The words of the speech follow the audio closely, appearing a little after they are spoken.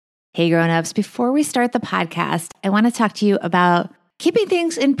Hey, grown-ups, before we start the podcast, I want to talk to you about keeping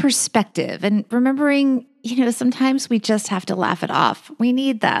things in perspective and remembering, sometimes we just have to laugh it off. We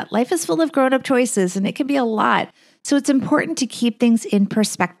need that. Life is full of grown-up choices and it can be a lot. So it's important to keep things in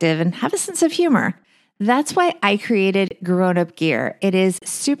perspective and have a sense of humor. That's why I created Grown Up Gear. It is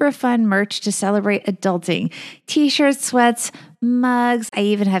super fun merch to celebrate adulting. T-shirts, sweats, mugs. I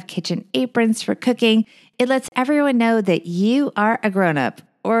even have kitchen aprons for cooking. It lets everyone know that you are a grown-up,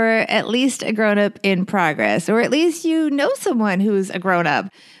 or at least a grown-up in progress, or at least you know someone who's a grown-up.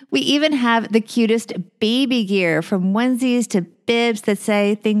 We even have the cutest baby gear, from onesies to bibs that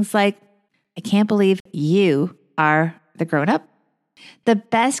say things like, I can't believe you are the grown-up. The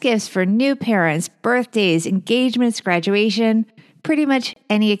best gifts for new parents, birthdays, engagements, graduation, pretty much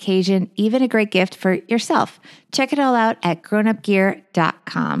any occasion, even a great gift for yourself. Check it all out at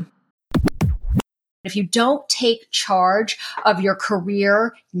grownupgear.com. If you don't take charge of your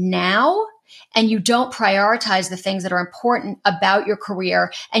career now, and you don't prioritize the things that are important about your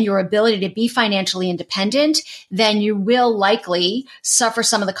career and your ability to be financially independent, then you will likely suffer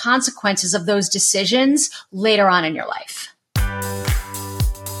some of the consequences of those decisions later on in your life.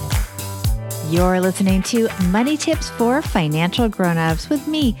 You're listening to Money Tips for Financial Grown-Ups with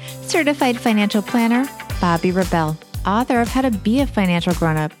me, certified financial planner, Bobbi Rebell, author of How to Be a Financial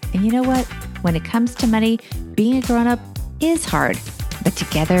Grown-Up. And you know what? When it comes to money, being a grown-up is hard, but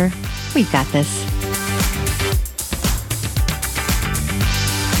together, we've got this.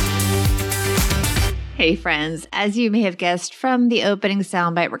 Hey friends, as you may have guessed from the opening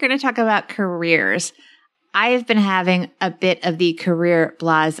soundbite, we're going to talk about careers. I've been having a bit of the career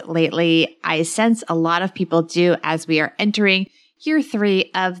blahs lately. I sense a lot of people do as we are entering year 3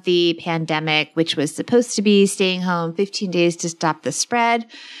 of the pandemic, which was supposed to be staying home 15 days to stop the spread.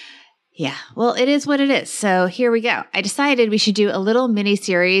 Yeah, well, it is what it is. So here we go. I decided we should do a little mini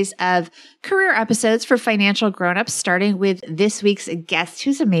series of career episodes for financial grown-ups, starting with this week's guest,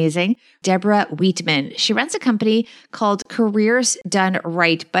 who's amazing, Deborah Wheatman. She runs a company called Careers Done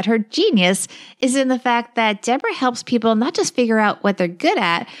Right, but her genius is in the fact that Deborah helps people not just figure out what they're good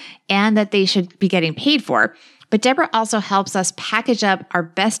at and that they should be getting paid for, but Deborah also helps us package up our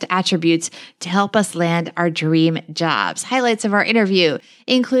best attributes to help us land our dream jobs. Highlights of our interview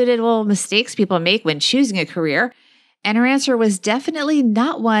included, mistakes people make when choosing a career. And her answer was definitely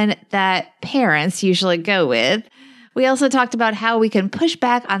not one that parents usually go with. We also talked about how we can push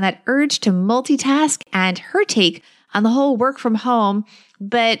back on that urge to multitask and her take on the whole work from home,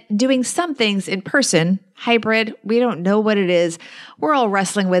 but doing some things in person, hybrid. We don't know what it is. We're all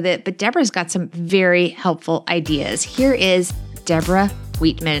wrestling with it, but Deborah's got some very helpful ideas. Here is Deborah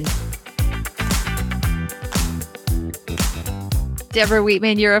Wheatman. Deborah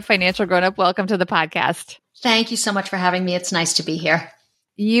Wheatman, you're a financial grown-up. Welcome to the podcast. Thank you so much for having me. It's nice to be here.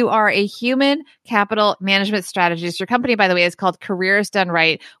 You are a human capital management strategist. Your company, by the way, is called Careers Done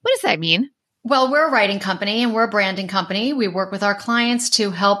Right. What does that mean? Well, we're a writing company and we're a branding company. We work with our clients to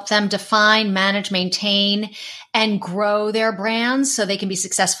help them define, manage, maintain, and grow their brands so they can be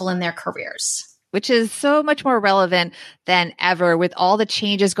successful in their careers. Which is so much more relevant than ever with all the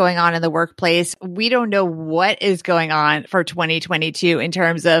changes going on in the workplace. We don't know what is going on for 2022 in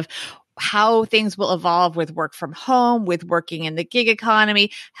terms of how things will evolve with work from home, with working in the gig economy,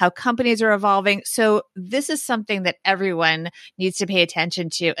 how companies are evolving. So this is something that everyone needs to pay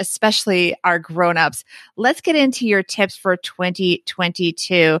attention to, especially our grown-ups. Let's get into your tips for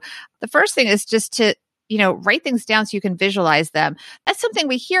 2022. The first thing is just to, write things down so you can visualize them. That's something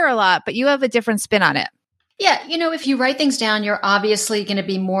we hear a lot, but you have a different spin on it. Yeah, if you write things down, you're obviously going to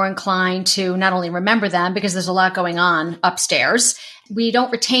be more inclined to not only remember them because there's a lot going on upstairs. We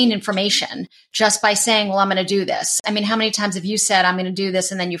don't retain information just by saying, well, I'm going to do this. I mean, how many times have you said, I'm going to do this,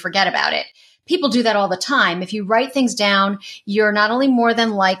 and then you forget about it? People do that all the time. If you write things down, you're not only more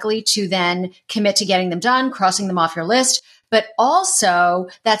than likely to then commit to getting them done, crossing them off your list, but also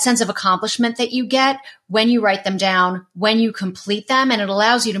that sense of accomplishment that you get when you write them down, when you complete them, and it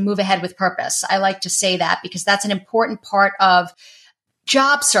allows you to move ahead with purpose. I like to say that because that's an important part of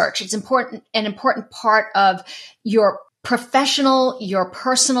job search. It's an important part of your professional, your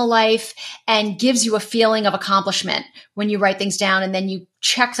personal life, and gives you a feeling of accomplishment when you write things down and then you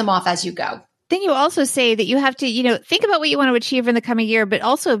check them off as you go. Then you also say that you have to, think about what you want to achieve in the coming year, but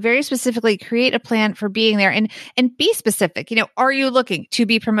also very specifically create a plan for being there and be specific. Are you looking to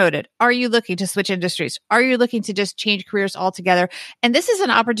be promoted? Are you looking to switch industries? Are you looking to just change careers altogether? And this is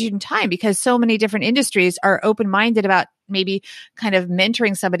an opportune time because so many different industries are open-minded about maybe kind of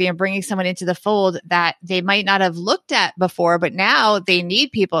mentoring somebody and bringing someone into the fold that they might not have looked at before, but now they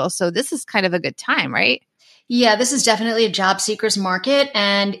need people. So this is kind of a good time, right? Yeah, this is definitely a job seeker's market.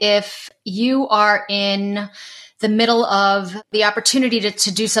 And if you are in the middle of the opportunity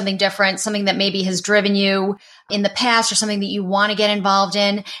to do something different, something that maybe has driven you in the past or something that you want to get involved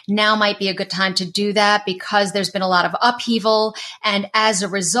in, now might be a good time to do that because there's been a lot of upheaval. And as a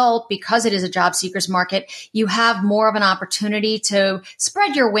result, because it is a job seeker's market, you have more of an opportunity to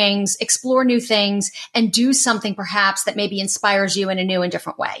spread your wings, explore new things, and do something perhaps that maybe inspires you in a new and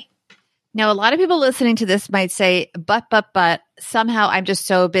different way. Now, a lot of people listening to this might say, but, somehow I'm just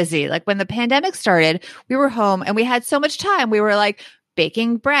so busy. Like when the pandemic started, we were home and we had so much time. We were like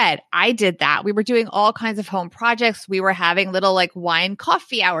baking bread. I did that. We were doing all kinds of home projects. We were having little like wine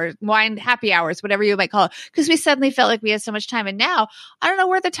happy hours, whatever you might call it, because we suddenly felt like we had so much time. And now I don't know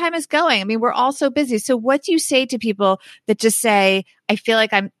where the time is going. I mean, we're all so busy. So what do you say to people that just say, I feel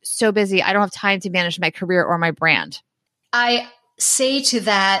like I'm so busy, I don't have time to manage my career or my brand? I say to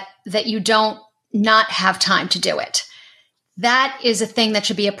that you don't not have time to do it. That is a thing that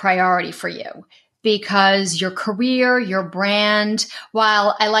should be a priority for you because your career, your brand,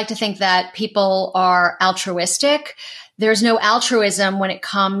 while I like to think that people are altruistic, there's no altruism when it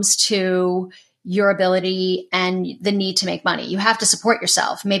comes to your ability and the need to make money. You have to support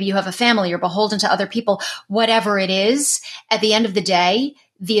yourself. Maybe you have a family, you're beholden to other people, whatever it is. At the end of the day,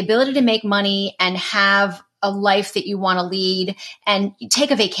 the ability to make money and have a life that you want to lead and take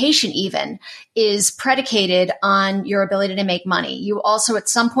a vacation even is predicated on your ability to make money. You also, at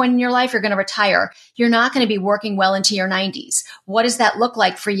some point in your life, you're going to retire. You're not going to be working well into your 90s. What does that look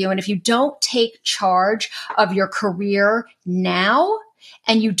like for you? And if you don't take charge of your career now,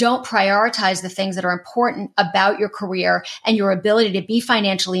 and you don't prioritize the things that are important about your career and your ability to be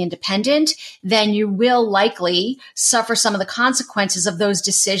financially independent, then you will likely suffer some of the consequences of those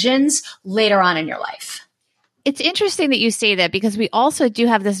decisions later on in your life. It's interesting that you say that because we also do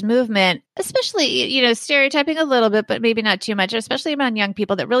have this movement, especially, stereotyping a little bit, but maybe not too much, especially among young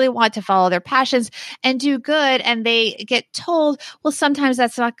people that really want to follow their passions and do good. And they get told, well, sometimes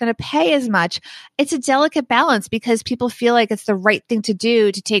that's not going to pay as much. It's a delicate balance because people feel like it's the right thing to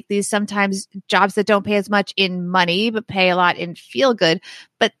do to take these sometimes jobs that don't pay as much in money, but pay a lot in feel good.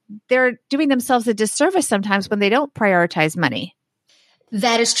 But they're doing themselves a disservice sometimes when they don't prioritize money.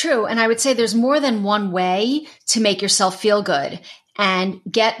 That is true. And I would say there's more than one way to make yourself feel good and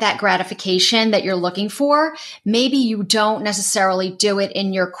get that gratification that you're looking for. Maybe you don't necessarily do it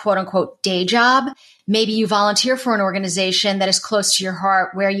in your quote unquote day job. Maybe you volunteer for an organization that is close to your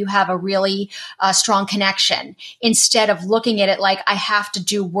heart where you have a really strong connection instead of looking at it like I have to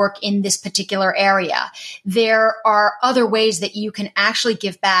do work in this particular area. There are other ways that you can actually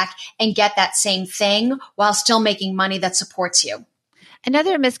give back and get that same thing while still making money that supports you.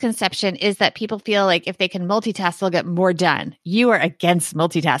 Another misconception is that people feel like if they can multitask, they'll get more done. You are against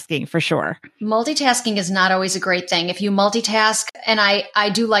multitasking for sure. Multitasking is not always a great thing. If you multitask, and I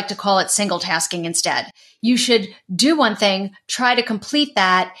do like to call it single tasking instead, you should do one thing, try to complete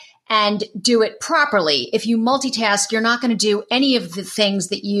that, and do it properly. If you multitask, you're not going to do any of the things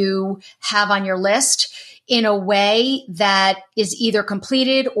that you have on your list in a way that is either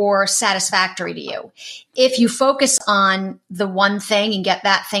completed or satisfactory to you. If you focus on the one thing and get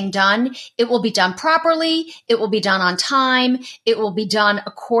that thing done, it will be done properly. It will be done on time. It will be done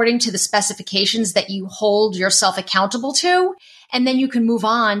according to the specifications that you hold yourself accountable to. And then you can move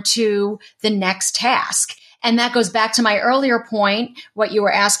on to the next task. And that goes back to my earlier point, what you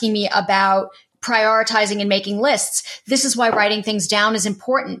were asking me about prioritizing and making lists. This is why writing things down is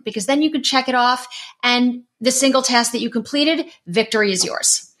important because then you can check it off and the single task that you completed, victory is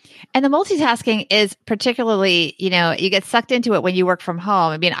yours. And the multitasking is particularly, you get sucked into it when you work from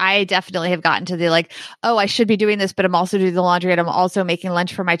home. I mean, I definitely have gotten to the I should be doing this, but I'm also doing the laundry and I'm also making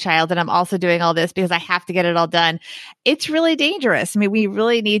lunch for my child and I'm also doing all this because I have to get it all done. It's really dangerous. I mean, we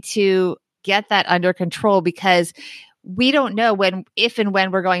really need to get that under control because we don't know if and when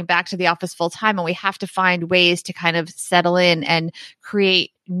we're going back to the office full time, and we have to find ways to kind of settle in and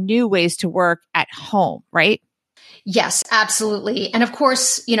create new ways to work at home, right? Yes, absolutely. And of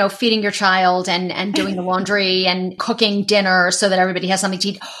course, feeding your child and doing the laundry and cooking dinner so that everybody has something to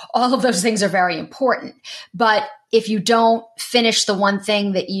eat, all of those things are very important. But if you don't finish the one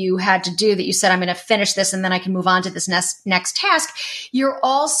thing that you had to do, that you said, I'm going to finish this and then I can move on to this next task, you're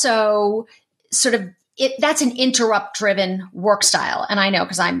also sort of that's an interrupt driven work style. And I know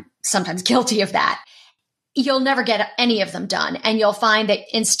because I'm sometimes guilty of that. You'll never get any of them done. And you'll find that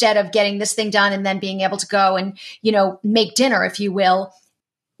instead of getting this thing done and then being able to go and, make dinner, if you will,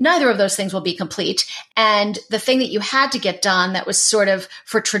 neither of those things will be complete. And the thing that you had to get done that was sort of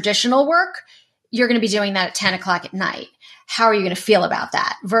for traditional work, you're going to be doing that at 10 o'clock at night. how are you going to feel about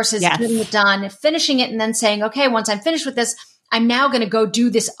that versus getting it done, finishing it, and then saying, okay, once I'm finished with this, I'm now going to go do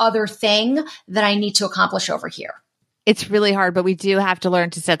this other thing that I need to accomplish over here. It's really hard, but we do have to learn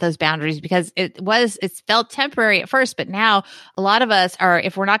to set those boundaries because it's felt temporary at first, but now a lot of us are,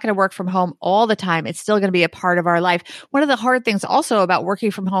 if we're not going to work from home all the time, it's still going to be a part of our life. One of the hard things also about working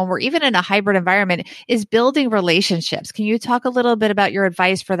from home or even in a hybrid environment is building relationships. Can you talk a little bit about your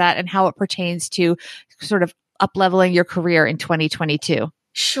advice for that and how it pertains to sort of up-leveling your career in 2022?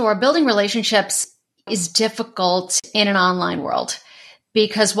 Sure. Building relationships is difficult in an online world.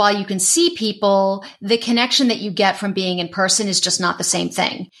 Because while you can see people, the connection that you get from being in person is just not the same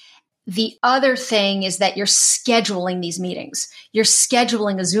thing. The other thing is that you're scheduling these meetings. You're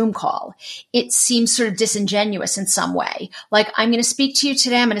scheduling a Zoom call. It seems sort of disingenuous in some way. Like, I'm going to speak to you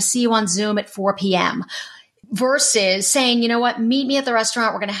today. I'm going to see you on Zoom at 4 p.m. Versus saying, you know what, meet me at the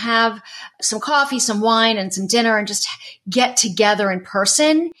restaurant. We're going to have some coffee, some wine, and some dinner and just get together in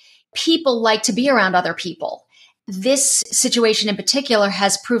person. People like to be around other people. This situation in particular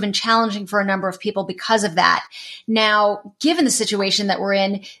has proven challenging for a number of people because of that. Now, given the situation that we're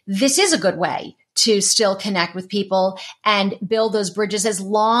in, this is a good way to still connect with people and build those bridges as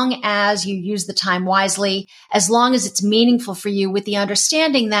long as you use the time wisely, as long as it's meaningful for you with the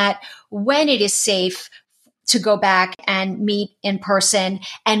understanding that when it is safe to go back and meet in person.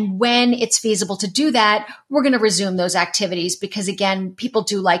 And when it's feasible to do that, we're going to resume those activities because, again, people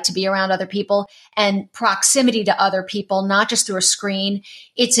do like to be around other people and proximity to other people, not just through a screen.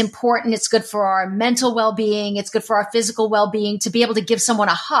 It's important. It's good for our mental well-being. It's good for our physical well-being. To be able to give someone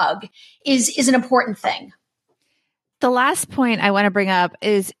a hug is an important thing. The last point I want to bring up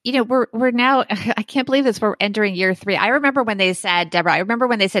is, we're now, I can't believe this, we're entering year 3. I remember when they said, Deborah,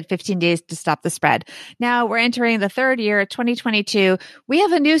 15 days to stop the spread. Now we're entering the 3rd year, 2022. We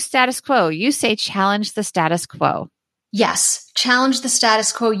have a new status quo. You say challenge the status quo. Yes, challenge the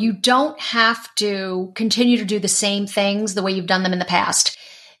status quo. You don't have to continue to do the same things the way you've done them in the past.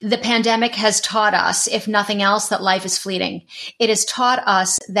 The pandemic has taught us, if nothing else, that life is fleeting. It has taught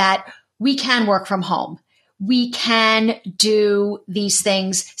us that we can work from home. We can do these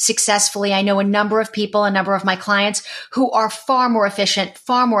things successfully. I know a number of people, a number of my clients who are far more efficient,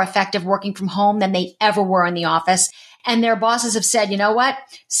 far more effective working from home than they ever were in the office. And their bosses have said, you know what?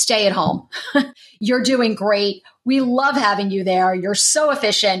 Stay at home. You're doing great. We love having you there. You're so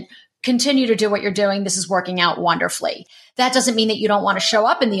efficient. Continue to do what you're doing. This is working out wonderfully. That doesn't mean that you don't want to show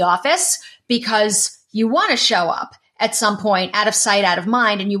up in the office because you want to show up at some point, out of sight, out of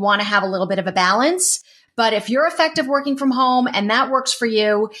mind, and you want to have a little bit of a balance. But if you're effective working from home and that works for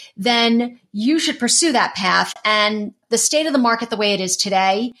you, then you should pursue that path. And the state of the market the way it is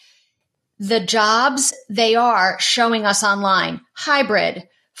today, the jobs, they are showing us online, hybrid,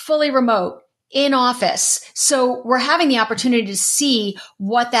 fully remote, in office. So we're having the opportunity to see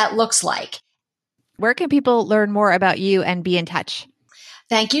what that looks like. Where can people learn more about you and be in touch?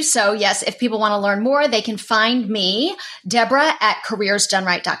 Thank you. So yes, if people want to learn more, they can find me, Deborah, at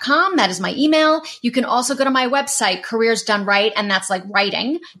careersdoneright.com. That is my email. You can also go to my website, Careers Done Right, and that's like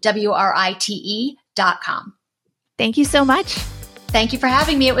writing, WRITE.com. Thank you so much. Thank you for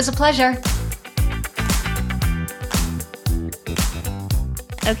having me. It was a pleasure.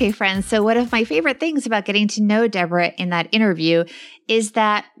 Okay, friends. So one of my favorite things about getting to know Deborah in that interview is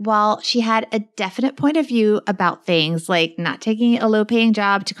that while she had a definite point of view about things like not taking a low-paying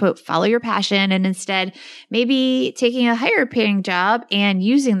job to, quote, follow your passion, and instead maybe taking a higher-paying job and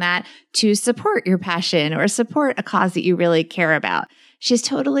using that to support your passion or support a cause that you really care about, she's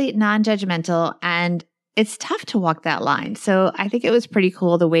totally non-judgmental, and it's tough to walk that line. So I think it was pretty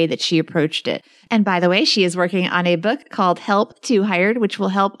cool the way that she approached it. And by the way, she is working on a book called Help to Hired, which will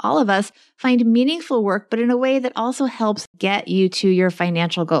help all of us find meaningful work, but in a way that also helps get you to your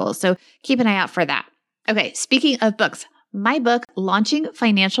financial goals. So keep an eye out for that. Okay, speaking of books, my book, Launching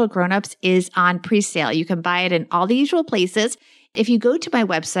Financial Grownups, is on pre-sale. You can buy it in all the usual places. If you go to my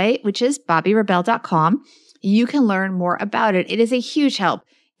website, which is bobbirebell.com, you can learn more about it. It is a huge help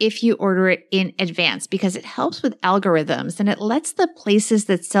if you order it in advance because it helps with algorithms and it lets the places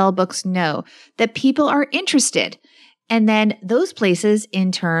that sell books know that people are interested. And then those places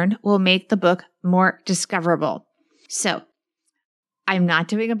in turn will make the book more discoverable. So I'm not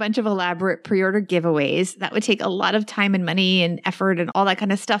doing a bunch of elaborate pre-order giveaways. That would take a lot of time and money and effort and all that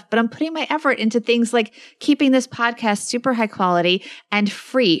kind of stuff. But I'm putting my effort into things like keeping this podcast super high quality and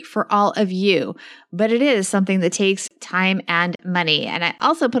free for all of you. But it is something that takes time and money. And I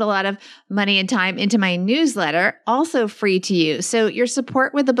also put a lot of money and time into my newsletter, also free to you. So your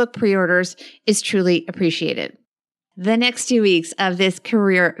support with the book pre-orders is truly appreciated. The next 2 weeks of this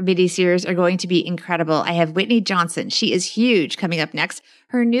career mini-series are going to be incredible. I have Whitney Johnson. She is huge coming up next.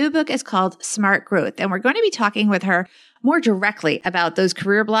 Her new book is called Smart Growth, and we're going to be talking with her more directly about those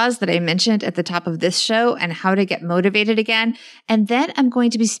career blahs that I mentioned at the top of this show and how to get motivated again. And then I'm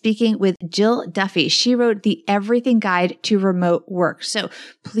going to be speaking with Jill Duffy. She wrote the Everything Guide to Remote Work. So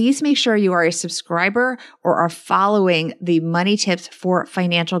please make sure you are a subscriber or are following the Money Tips for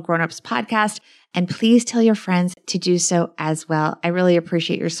Financial Grownups podcast. And please tell your friends to do so as well. I really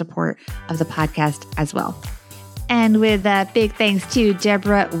appreciate your support of the podcast as well. And with big thanks to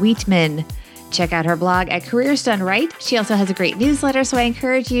Deborah Wheatman. Check out her blog at Careers Done Right. She also has a great newsletter, so I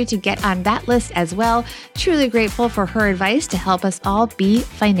encourage you to get on that list as well. Truly grateful for her advice to help us all be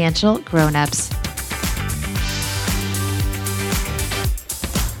financial grown-ups.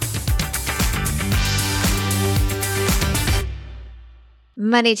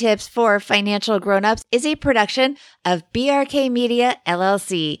 Money Tips for Financial Grownups is a production of BRK Media,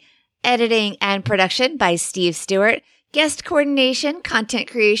 LLC. Editing and production by Steve Stewart. Guest coordination, content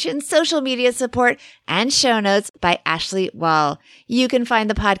creation, social media support, and show notes by Ashley Wall. You can find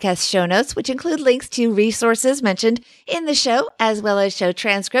the podcast show notes, which include links to resources mentioned in the show, as well as show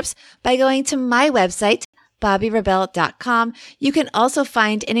transcripts, by going to my website, BobbiRebell.com. You can also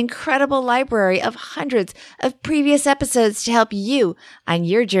find an incredible library of hundreds of previous episodes to help you on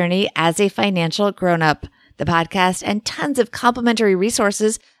your journey as a financial grown-up. The podcast and tons of complimentary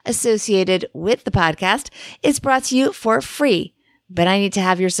resources associated with the podcast is brought to you for free, but I need to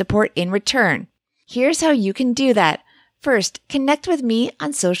have your support in return. Here's how you can do that. First, connect with me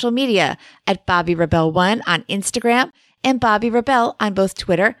on social media at BobbiRebell1 on Instagram and Bobby Rebell on both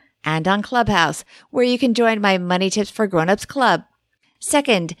Twitter and on Clubhouse, where you can join my Money Tips for Grownups Club.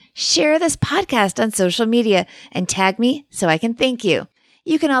 Second, share this podcast on social media and tag me so I can thank you.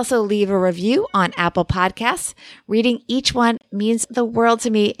 You can also leave a review on Apple Podcasts. Reading each one means the world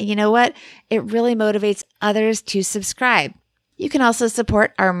to me. And you know what? It really motivates others to subscribe. You can also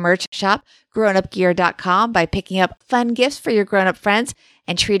support our merch shop, grownupgear.com, by picking up fun gifts for your grown-up friends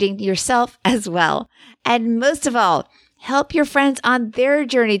and treating yourself as well. And most of all, help your friends on their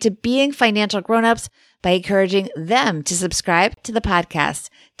journey to being financial grown-ups by encouraging them to subscribe to the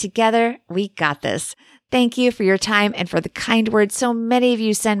podcast. Together, we got this. Thank you for your time and for the kind words so many of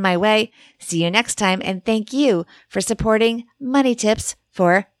you send my way. See you next time, and thank you for supporting Money Tips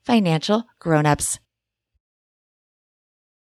for Financial Grownups.